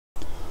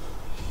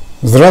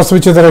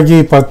Здравствуйте,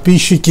 дорогие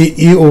подписчики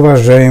и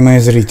уважаемые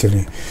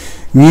зрители!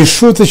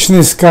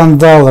 Нешуточный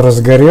скандал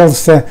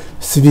разгорелся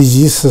в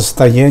связи с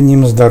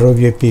состоянием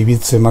здоровья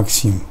певицы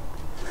Максим.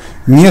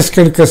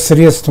 Несколько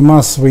средств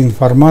массовой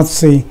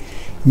информации,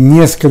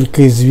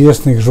 несколько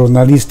известных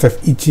журналистов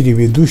и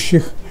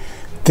телеведущих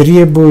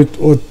требуют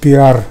от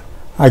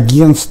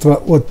пиар-агентства,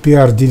 от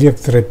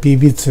пиар-директора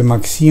певицы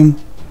Максим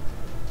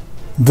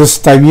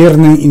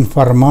достоверной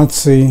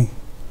информации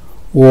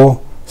о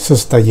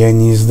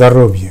состоянии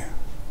здоровья.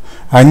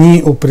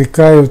 Они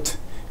упрекают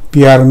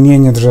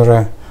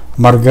пиар-менеджера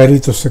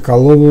Маргариту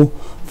Соколову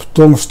в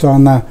том, что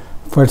она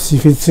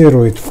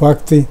фальсифицирует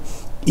факты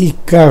и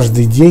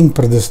каждый день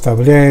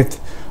предоставляет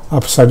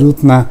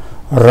абсолютно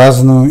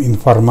разную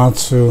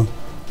информацию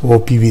о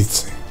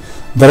певице.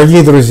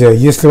 Дорогие друзья,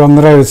 если вам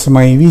нравятся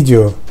мои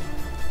видео,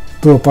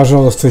 то,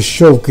 пожалуйста,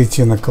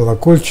 щелкайте на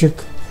колокольчик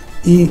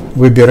и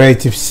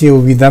выбирайте все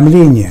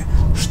уведомления,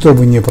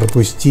 чтобы не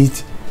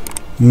пропустить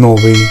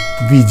новые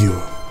видео.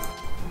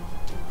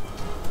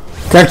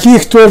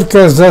 Каких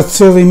только за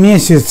целый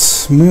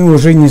месяц мы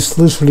уже не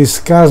слышали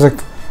сказок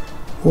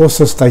о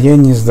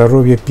состоянии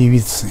здоровья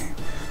певицы.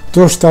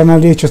 То, что она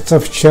лечится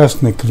в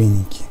частной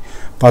клинике,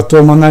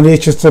 потом она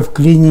лечится в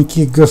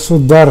клинике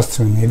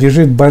государственной,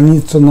 лежит в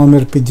больнице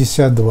номер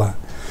 52,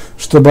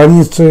 что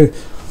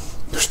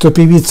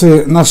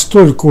певице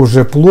настолько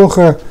уже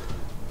плохо,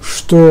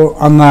 что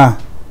она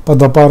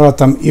под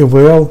аппаратом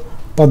ИВЛ,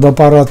 под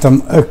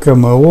аппаратом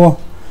ЭКМО,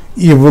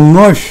 и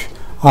вновь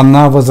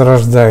она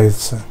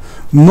возрождается.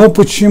 Но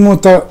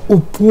почему-то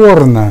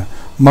упорно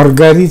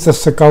Маргарита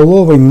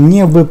Соколова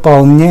не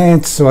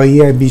выполняет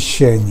свои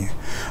обещания.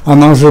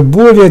 Она уже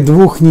более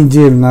 2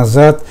 недель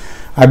назад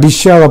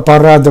обещала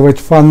порадовать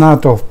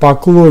фанатов,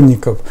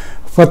 поклонников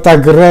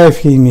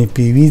фотографиями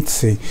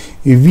певицы,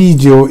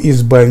 видео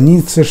из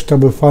больницы,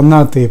 чтобы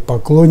фанаты и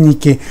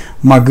поклонники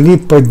могли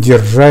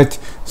поддержать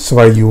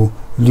свою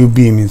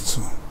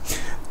любимицу.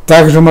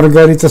 Также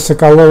Маргарита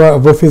Соколова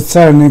в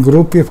официальной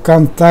группе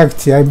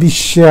ВКонтакте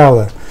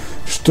обещала,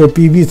 что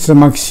певица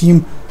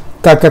Максим,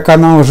 так как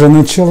она уже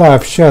начала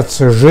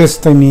общаться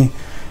жестами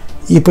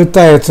и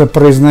пытается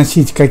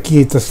произносить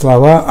какие-то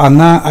слова,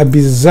 она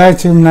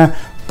обязательно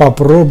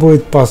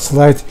попробует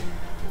послать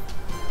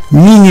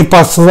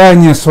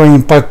мини-послание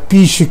своим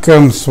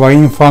подписчикам,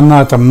 своим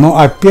фанатам. Но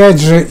опять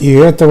же, и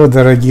этого,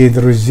 дорогие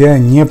друзья,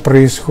 не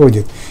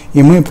происходит.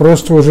 И мы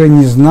просто уже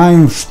не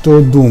знаем, что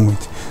думать.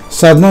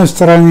 С одной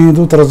стороны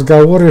идут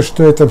разговоры,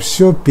 что это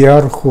все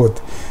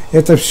пиар-ход,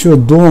 это все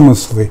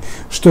домыслы,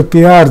 что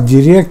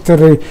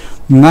пиар-директоры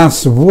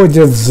нас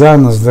водят за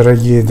нос,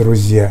 дорогие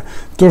друзья.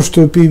 То,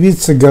 что у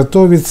певицы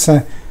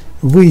готовится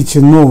выйти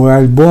новый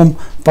альбом,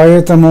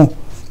 поэтому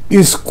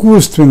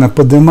искусственно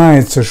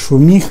поднимается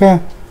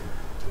шумиха,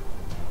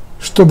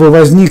 чтобы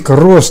возник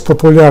рост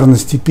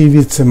популярности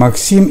певицы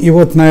Максим. И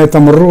вот на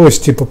этом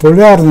росте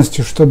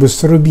популярности, чтобы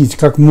срубить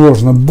как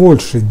можно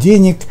больше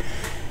денег,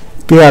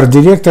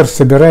 пиар-директор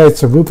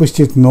собирается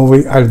выпустить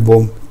новый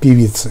альбом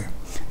певицы.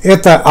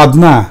 Это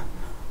одна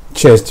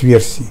часть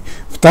версии.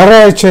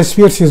 Вторая часть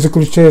версии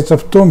заключается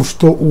в том,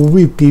 что,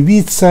 увы,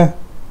 певица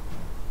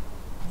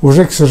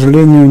уже, к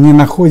сожалению, не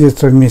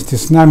находится вместе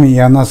с нами, и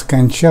она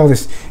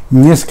скончалась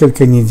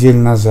несколько недель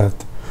назад.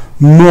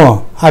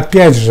 Но,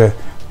 опять же,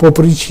 по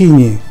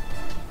причине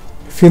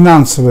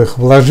финансовых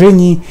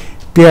вложений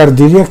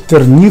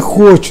пиар-директор не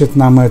хочет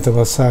нам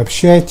этого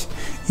сообщать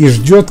и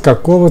ждет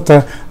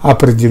какого-то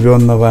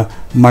определенного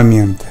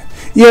момента.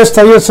 И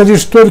остается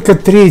лишь только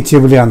третий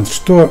вариант,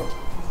 что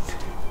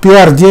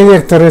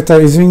пиар-директор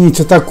это,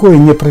 извините, такой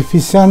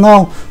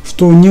непрофессионал,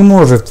 что он не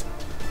может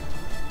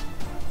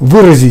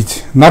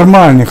выразить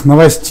нормальных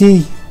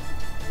новостей,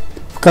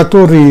 в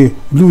которые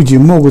люди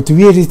могут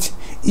верить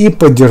и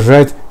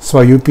поддержать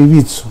свою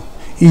певицу.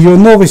 Ее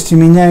новости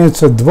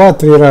меняются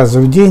 2-3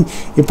 раза в день,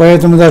 и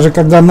поэтому даже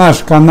когда наш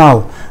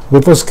канал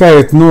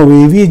выпускает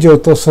новые видео,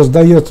 то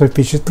создается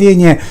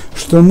впечатление,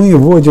 что мы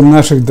вводим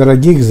наших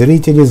дорогих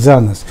зрителей за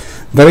нос.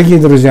 Дорогие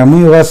друзья,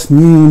 мы вас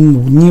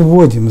не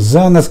вводим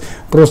за нос,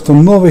 просто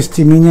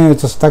новости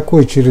меняются с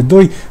такой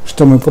чередой,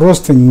 что мы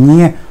просто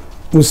не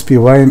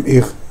успеваем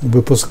их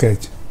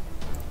выпускать.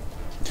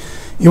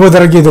 И вот,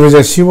 дорогие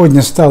друзья,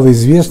 сегодня стало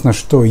известно,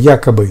 что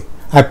якобы,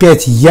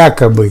 опять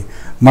якобы,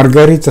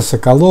 Маргарита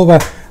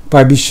Соколова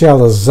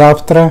пообещала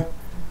завтра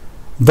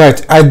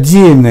дать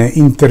отдельное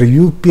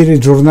интервью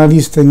перед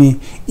журналистами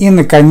и,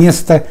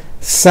 наконец-то,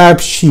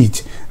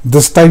 сообщить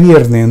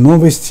достоверные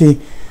новости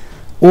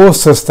о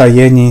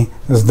состоянии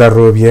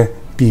здоровья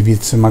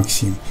певицы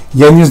Максим.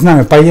 Я не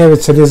знаю,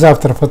 появятся ли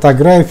завтра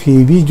фотографии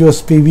и видео с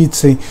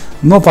певицей,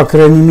 но, по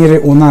крайней мере,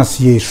 у нас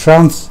есть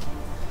шанс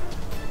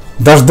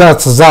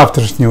дождаться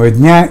завтрашнего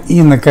дня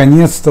и,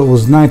 наконец-то,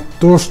 узнать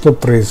то, что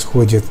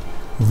происходит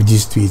в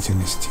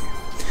действительности.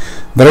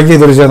 Дорогие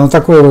друзья, ну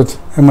такое вот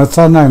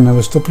эмоциональное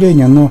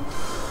выступление, но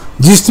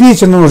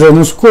действительно уже,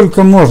 ну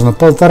сколько можно,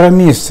 1,5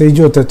 месяца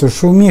идет эта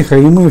шумиха,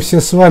 и мы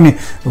все с вами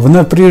в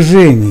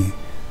напряжении.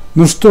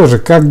 Ну что же,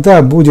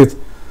 когда будет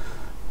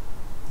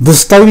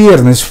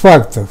достоверность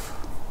фактов?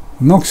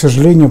 но, к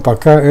сожалению,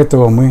 пока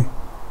этого мы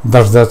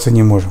дождаться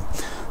не можем.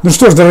 Ну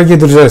что ж, дорогие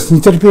друзья, с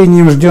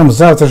нетерпением ждем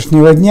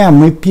завтрашнего дня.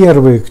 Мы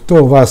первые,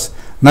 кто вас,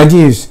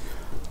 надеюсь,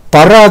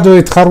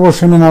 порадует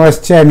хорошими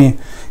новостями.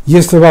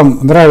 Если вам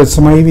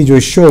нравятся мои видео,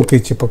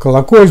 щелкайте по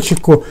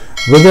колокольчику,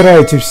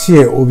 выбирайте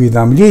все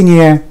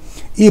уведомления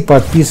и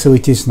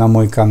подписывайтесь на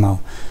мой канал.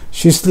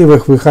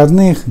 Счастливых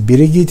выходных,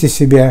 берегите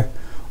себя,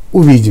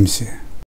 увидимся.